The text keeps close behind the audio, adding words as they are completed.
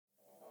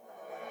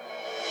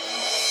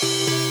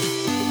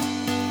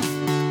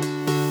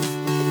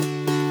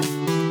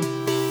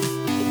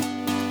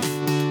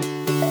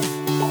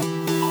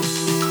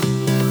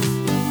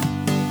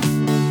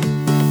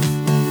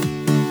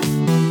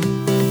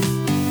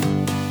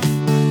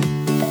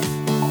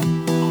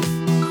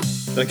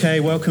Okay,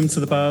 welcome to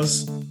The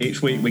Buzz.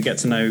 Each week we get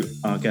to know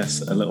our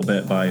guests a little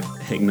bit by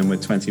hitting them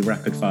with 20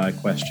 rapid-fire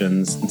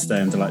questions. And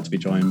today I'm delighted to be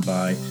joined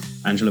by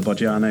Angela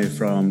Boggiano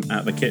from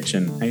Out the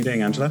Kitchen. How are you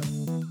doing, Angela?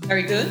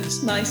 Very good.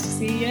 Nice to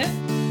see you.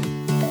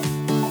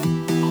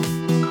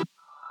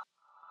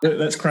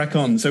 Let's crack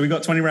on. So we've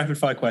got 20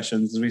 rapid-fire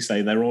questions. As we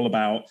say, they're all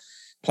about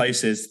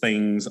places,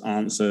 things,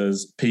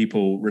 answers,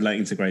 people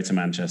relating to Greater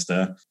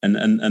Manchester. And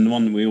the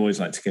one we always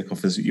like to kick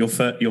off is your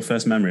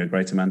first memory of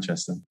Greater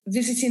Manchester.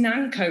 Visiting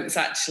Ancoats,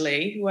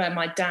 actually, where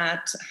my dad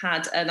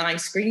had an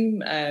ice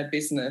cream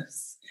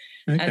business.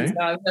 Okay. And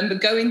so I remember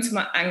going to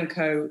my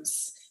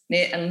Ancoats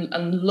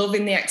and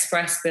loving the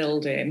Express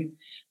building.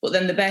 But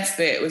then the best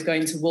bit was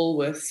going to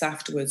Woolworths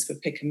afterwards for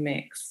pick and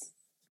mix.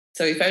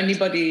 So if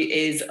anybody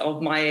is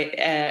of my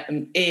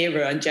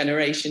era and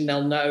generation,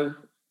 they'll know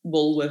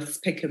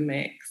Woolworths pick and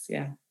mix.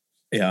 Yeah,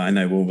 I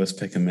know Woolworths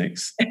pick and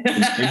mix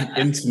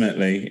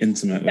intimately.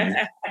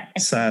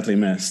 Sadly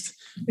missed.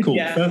 Cool.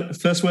 Yeah.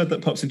 First word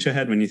that pops into your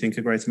head when you think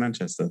of Greater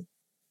Manchester?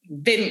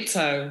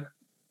 Vimto.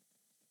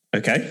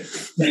 Okay.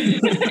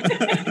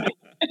 I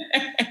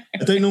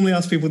don't normally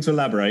ask people to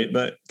elaborate,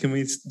 but can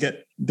we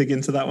dig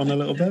into that one a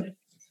little bit?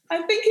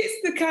 I think it's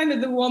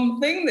the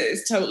one thing that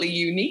is totally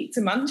unique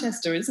to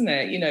Manchester, isn't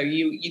it? You know,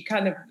 you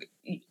kind of,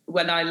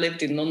 when I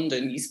lived in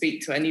London, you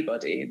speak to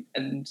anybody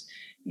and,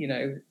 you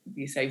know,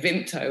 you say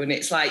Vimto and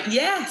it's like,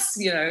 yes,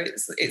 you know,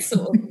 it's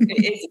sort of,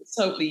 it is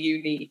totally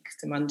unique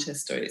to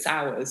Manchester. It's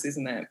ours,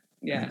 isn't it?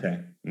 Yeah. Okay,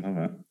 love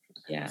it.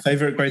 Yeah.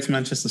 Favourite Greater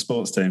Manchester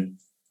sports team?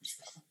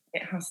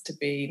 It has to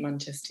be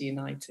Manchester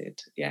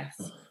United, yes.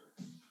 Oh,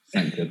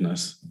 thank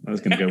goodness. I was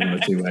going to go one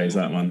of two ways,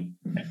 that one.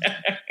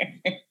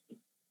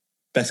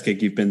 Best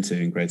gig you've been to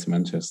in Greater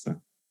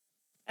Manchester?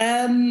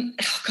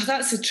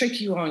 That's a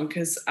tricky one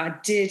because I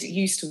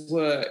used to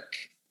work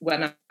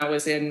when I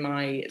was in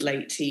my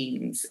late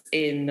teens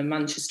in the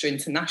Manchester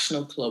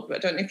International Club. I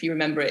don't know if you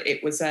remember it.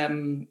 It was a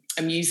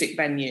music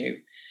venue.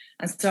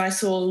 And so I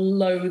saw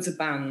loads of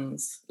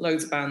bands.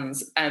 But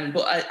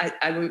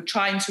I was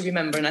trying to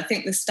remember, and I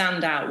think the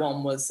standout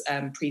one was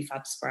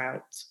Prefab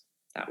Sprout.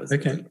 That was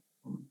okay.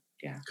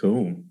 Yeah.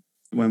 Cool.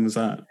 When was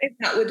that? I think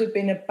that would have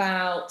been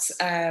about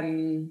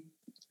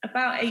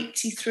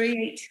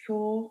 83,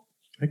 84.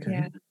 Okay.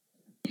 Yeah.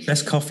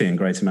 Best coffee in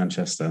Greater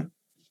Manchester?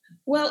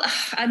 Well,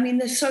 I mean,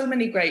 there's so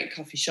many great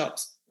coffee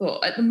shops,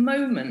 but at the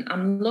moment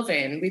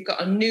we've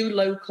got a new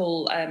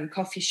local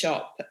coffee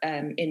shop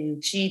in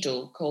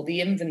Cheadle called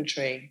The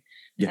Inventory.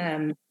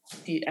 Yeah.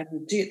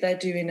 They're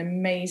doing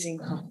amazing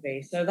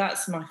coffee. So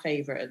that's my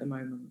favourite at the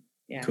moment.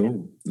 Yeah.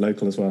 Cool.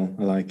 Local as well.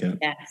 I like it.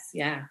 Yes,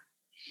 yeah.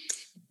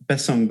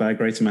 Best song by a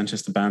Greater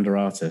Manchester band or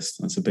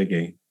artist? That's a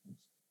biggie.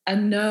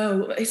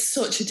 No, it's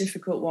such a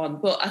difficult one.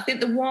 But I think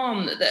the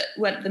one that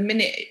went the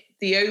minute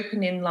the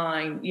opening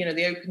line, you know,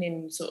 the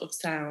opening sort of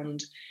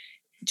sound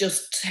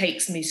just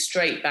takes me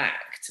straight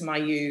back to my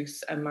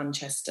youth and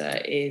Manchester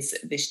is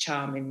This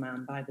Charming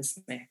Man by the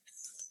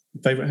Smiths.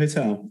 Favourite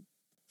hotel?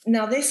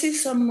 Now, this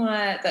is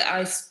somewhere that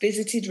I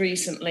visited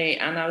recently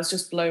and I was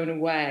just blown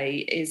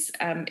away. It's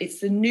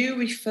the new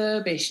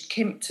refurbished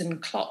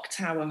Kimpton Clock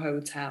Tower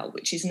Hotel,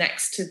 which is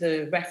next to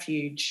the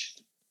Refuge.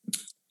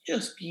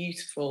 Just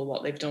beautiful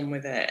what they've done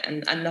with it,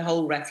 and the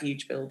whole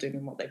Refuge building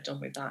and what they've done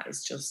with that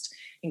is just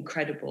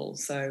incredible.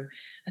 So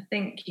I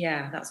think,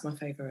 that's my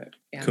favourite.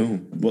 Yeah. Cool.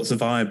 What's the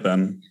vibe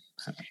then?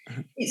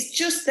 It's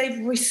just they've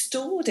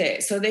restored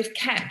it. So they've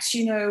kept,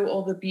 you know,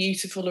 all the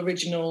beautiful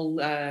original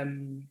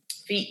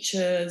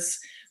features,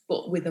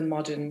 but with a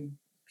modern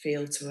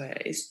feel to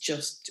it. It's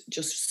just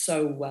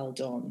so well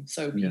done,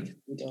 so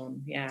beautifully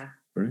done. Yeah.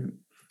 Brilliant.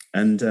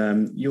 And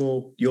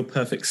your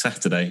perfect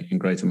Saturday in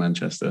Greater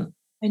Manchester?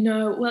 I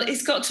know. Well,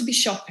 it's got to be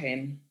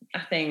shopping,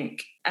 I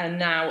think. And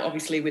now,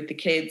 obviously, with the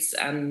kids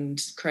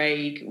and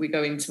Craig, we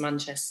go into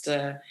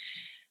Manchester.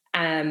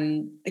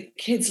 The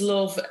kids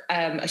love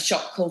a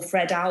shop called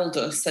Fred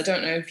Aldous. I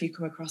don't know if you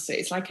come across it.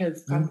 It's like a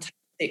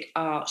fantastic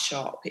art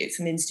shop. It's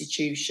an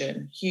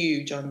institution,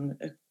 huge on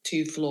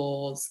 2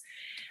 floors.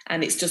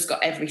 And it's just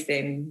got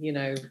everything, you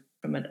know,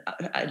 from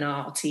an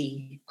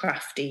arty,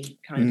 crafty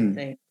kind of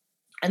thing.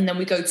 And then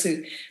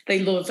they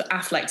love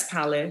Affleck's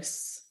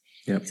Palace.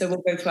 Yep. So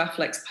we'll go to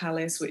Affleck's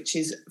Palace, which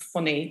is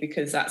funny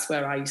because that's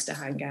where I used to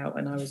hang out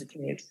when I was a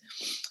kid.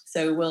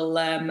 So we'll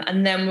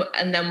and then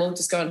we'll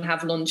just go and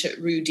have lunch at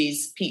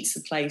Rudy's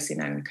Pizza Place in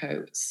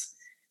Ancoats.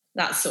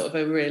 That's sort of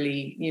a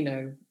really, you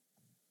know,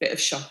 bit of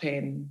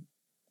shopping,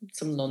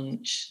 some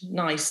lunch,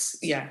 nice,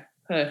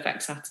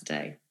 perfect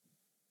Saturday.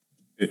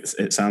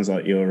 It sounds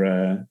like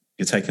you're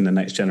taking the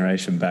next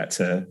generation back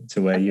to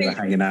where you were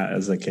hanging out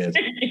as a kid.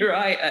 You're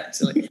right,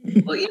 actually.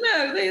 Well, you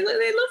know, they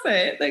love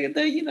it.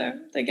 They you know,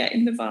 they're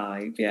getting the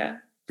vibe, yeah.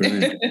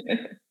 Brilliant.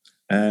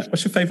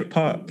 What's your favourite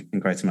park in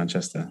Greater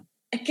Manchester?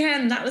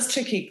 Again, that was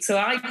tricky. So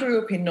I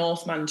grew up in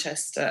North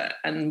Manchester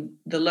and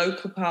the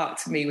local park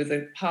to me was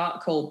a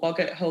park called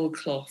Boggart Hole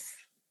Clough.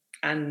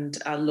 And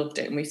I loved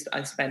it. And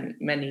I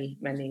spent many,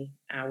 many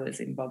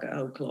hours in Boggart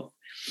Hole Clough.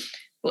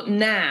 But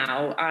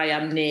now I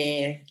am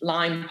near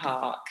Lime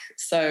Park.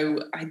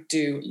 So I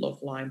do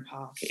love Lime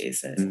Park. It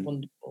is a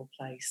wonderful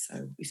place.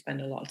 So we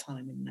spend a lot of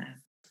time in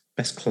there.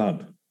 Best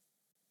club?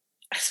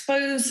 I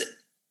suppose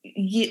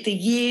the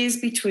years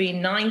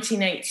between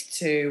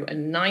 1982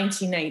 and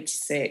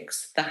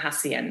 1986, the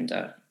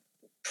Hacienda,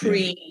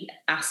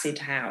 pre-Acid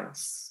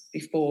House,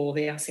 before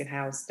the Acid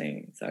House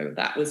thing. So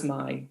that was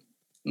my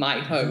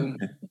home.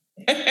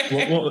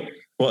 What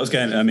was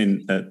going? I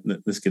mean,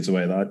 this gives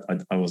away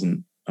that I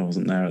wasn't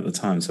there at the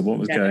time. So what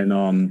was going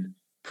on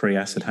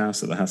pre-Acid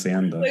House at the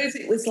Hacienda? I suppose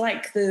it was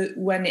like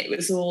when it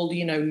was all,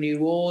 New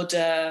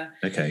Order.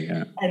 Okay,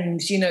 yeah. And,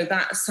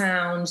 that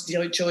sound,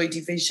 Joy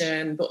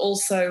Division, but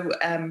also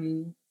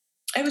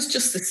it was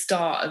just the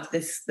start of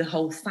the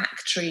whole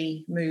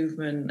factory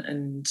movement.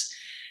 And,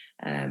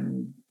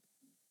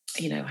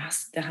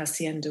 the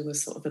Hacienda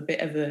was sort of a bit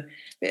of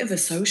a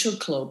social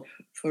club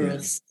for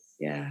us.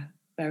 Yeah,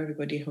 where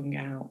everybody hung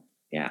out.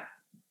 Yeah.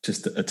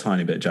 Just a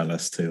tiny bit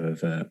jealous to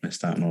have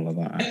missed out on all of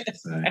that.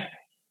 So.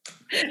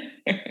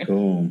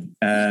 Cool.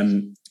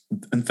 And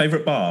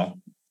favourite bar?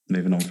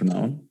 Moving on from that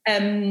one.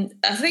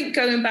 I think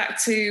going back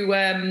to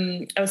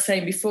I was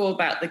saying before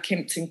about the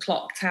Kimpton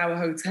Clock Tower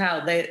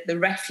Hotel, the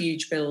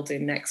Refuge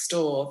building next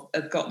door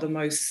have got the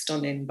most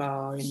stunning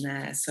bar in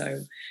there. So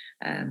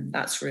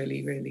that's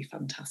really, really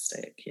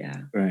fantastic.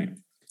 Yeah. Great.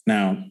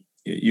 Now,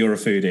 you're a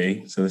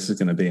foodie, so this is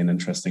going to be an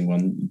interesting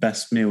one.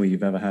 Best meal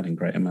you've ever had in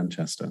Greater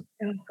Manchester?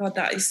 Oh, God,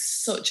 that is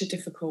such a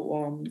difficult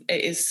one.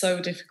 It is so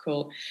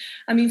difficult.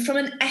 I mean, from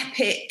an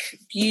epic,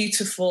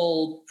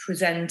 beautiful,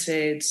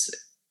 presented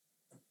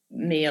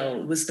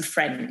meal was the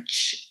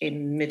French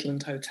in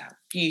Midland Hotel.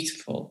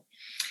 Beautiful.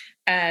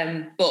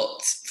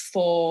 But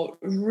for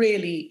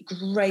really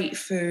great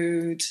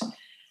food,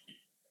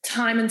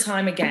 time and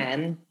time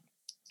again,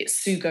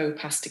 it's Sugo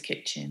Pasta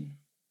Kitchen.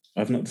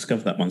 I've not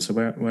discovered that one. So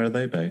where are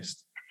they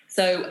based?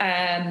 So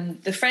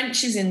the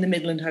French is in the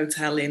Midland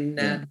Hotel in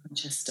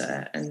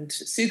Manchester, and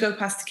Sugo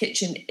Pasta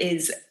Kitchen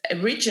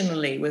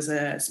originally was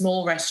a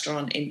small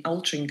restaurant in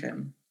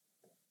Altrincham,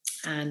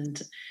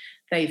 and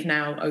they've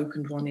now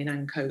opened one in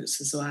Ancoats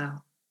as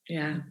well.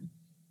 Yeah.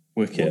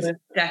 Wicked. Would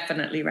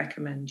definitely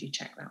recommend you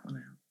check that one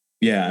out.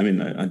 Yeah, I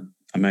mean,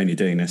 I'm only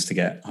doing this to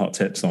get hot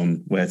tips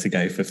on where to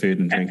go for food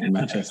and drink in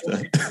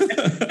Manchester.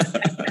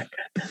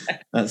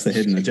 That's the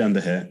hidden agenda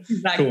here.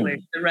 Exactly, cool.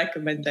 The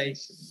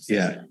recommendations.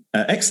 Yeah.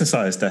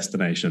 Exercise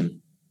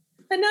destination.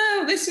 I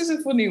know, this is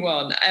a funny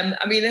one. I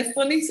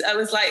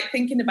was like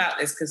thinking about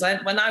this because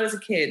when I was a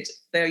kid,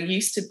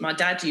 my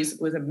dad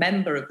was a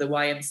member of the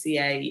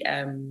YMCA,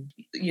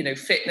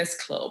 fitness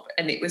club,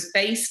 and it was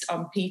based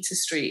on Peter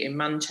Street in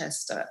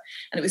Manchester.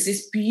 And it was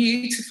this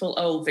beautiful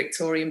old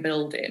Victorian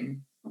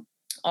building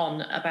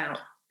on about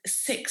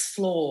 6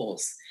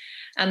 floors.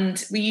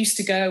 And we used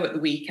to go at the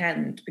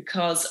weekend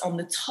because on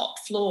the top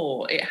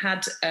floor, it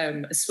had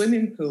a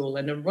swimming pool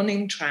and a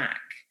running track.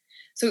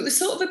 So it was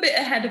sort of a bit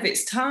ahead of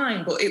its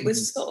time, but it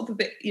was sort of a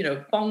bit,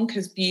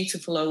 bonkers,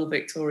 beautiful old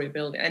Victoria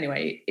building.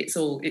 Anyway, it's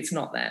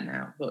not there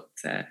now, but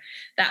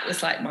that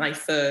was like my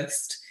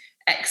first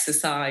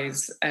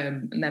exercise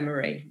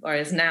memory.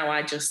 Whereas now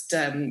I just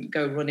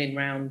go running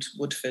around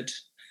Woodford.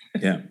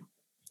 Yeah.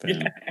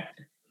 Yeah.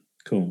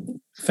 Cool.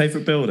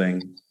 Favourite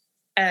building?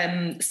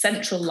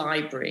 Central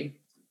Library.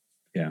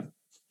 Yeah.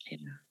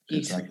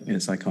 It's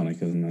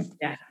iconic, isn't it?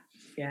 Yeah.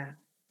 Yeah.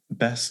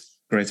 Best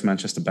Greater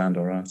Manchester band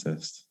or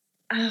artist?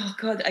 Oh,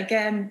 God,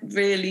 again,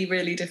 really,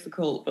 really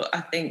difficult, but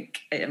I think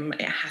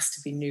it has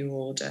to be New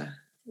Order.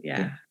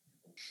 Yeah.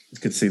 It's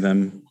good to see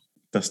them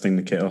dusting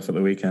the kit off at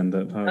the weekend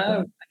at Power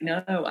Oh, I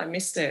know. I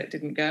missed it.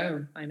 Didn't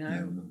go. I know.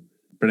 Yeah.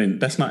 Brilliant.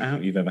 Best night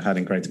out you've ever had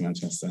in Greater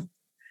Manchester?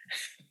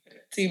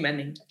 Too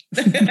many.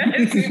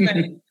 Too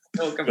many.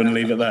 Gonna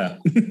leave it there.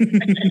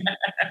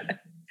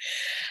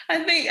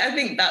 I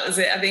think that was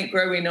it. I think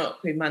growing up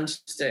in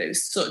Manchester, it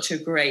was such a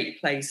great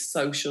place,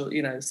 social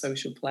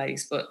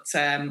place. But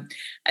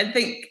I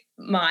think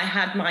I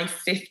had my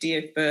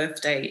 50th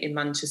birthday in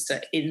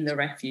Manchester in the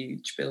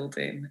Refuge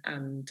building,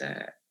 and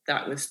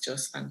that was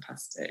just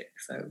fantastic.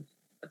 So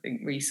I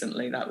think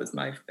recently that was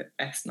my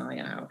best night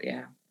out.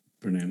 Yeah,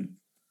 brilliant.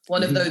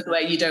 One of those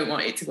where you don't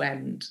want it to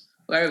end,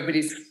 where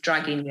everybody's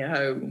dragging you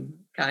home,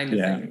 kind of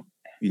thing.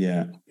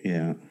 Yeah.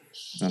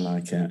 I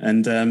like it.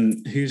 And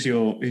who's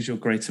your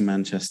Greater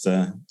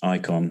Manchester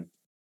icon?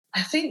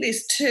 I think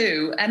there's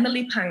 2: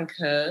 Emily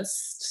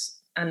Pankhurst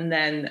and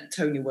then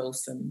Tony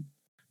Wilson.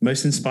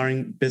 Most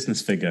inspiring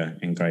business figure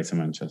in Greater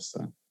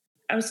Manchester?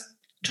 I was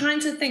trying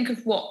to think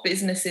of what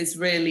businesses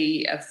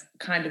really have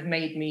kind of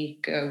made me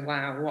go,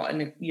 wow, what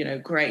a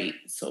great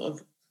sort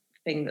of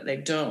thing that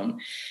they've done.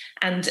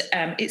 And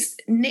it's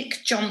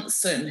Nick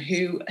Johnson,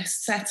 who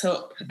set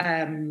up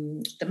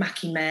the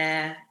Mackie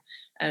Mare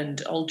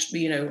and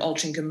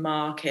Altrincham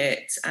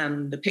Market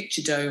and the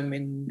Picture Dome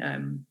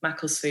in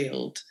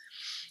Macclesfield.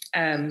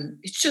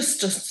 It's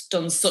just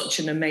done such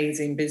an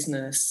amazing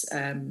business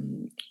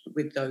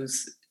with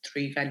those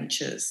 3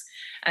 ventures,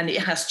 and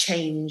it has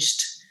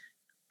changed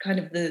kind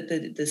of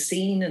the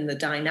scene and the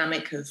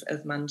dynamic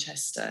of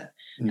Manchester.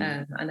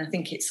 And I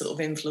think it sort of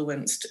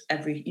influenced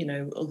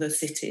other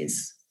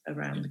cities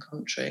around the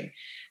country.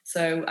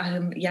 So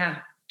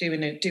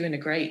doing a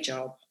great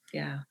job.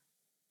 Yeah.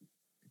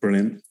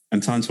 Brilliant.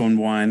 And time to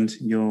unwind,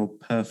 your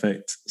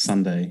perfect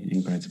Sunday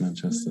in Greater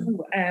Manchester.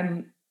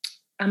 I'm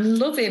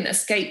loving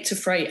Escape to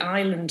Freight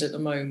Island at the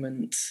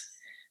moment.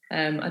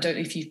 I don't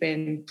know if you've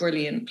been.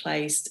 Brilliant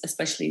place,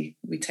 especially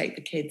we take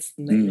the kids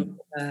and they love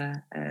it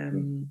there.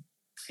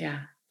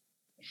 Yeah.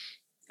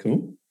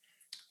 Cool.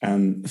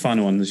 And the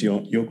final one is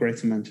your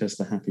Greater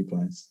Manchester happy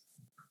place.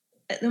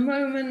 At the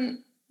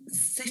moment,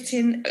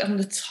 sitting on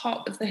the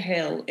top of the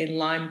hill in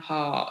Lime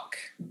Park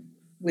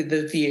with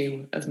the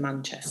view of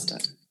Manchester.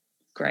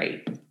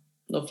 Great.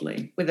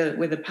 Lovely. With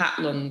a packed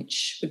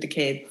lunch with the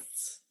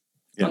kids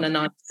on a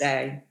nice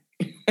day.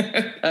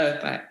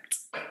 Perfect.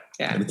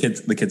 Yeah.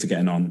 The kids are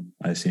getting on,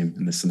 I assume,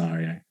 in this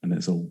scenario, and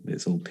it's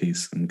all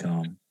peace and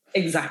calm.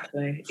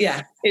 Exactly.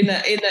 Yeah. In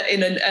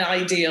an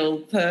ideal,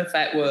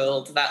 perfect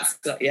world,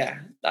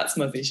 that's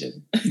my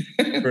vision.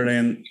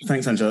 Brilliant.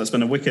 Thanks, Angela. That's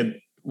been a wicked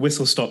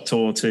whistle-stop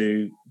tour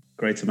to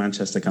Greater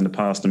Manchester, kind of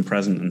past and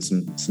present, and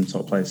some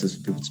top places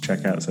for people to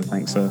check out. So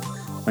thanks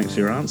for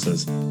your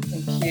answers.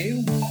 Thank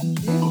you.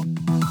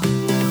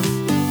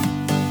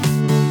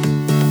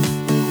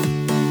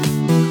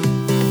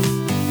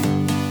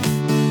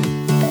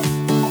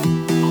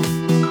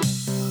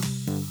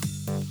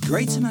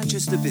 Greater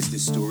Manchester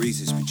Business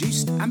Stories is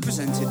produced and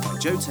presented by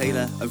Joe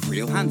Taylor of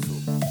Real Handful.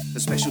 The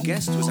special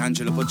guest was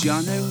Angela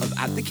Boggiano of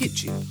At The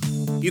Kitchen.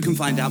 You can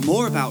find out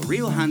more about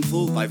Real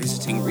Handful by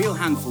visiting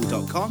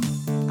realhandful.com,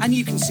 and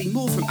you can see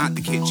more from At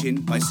The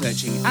Kitchen by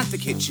searching At The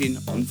Kitchen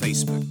on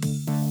Facebook.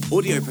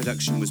 Audio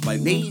production was by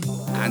me,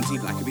 Andy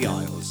Blackaby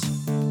Isles.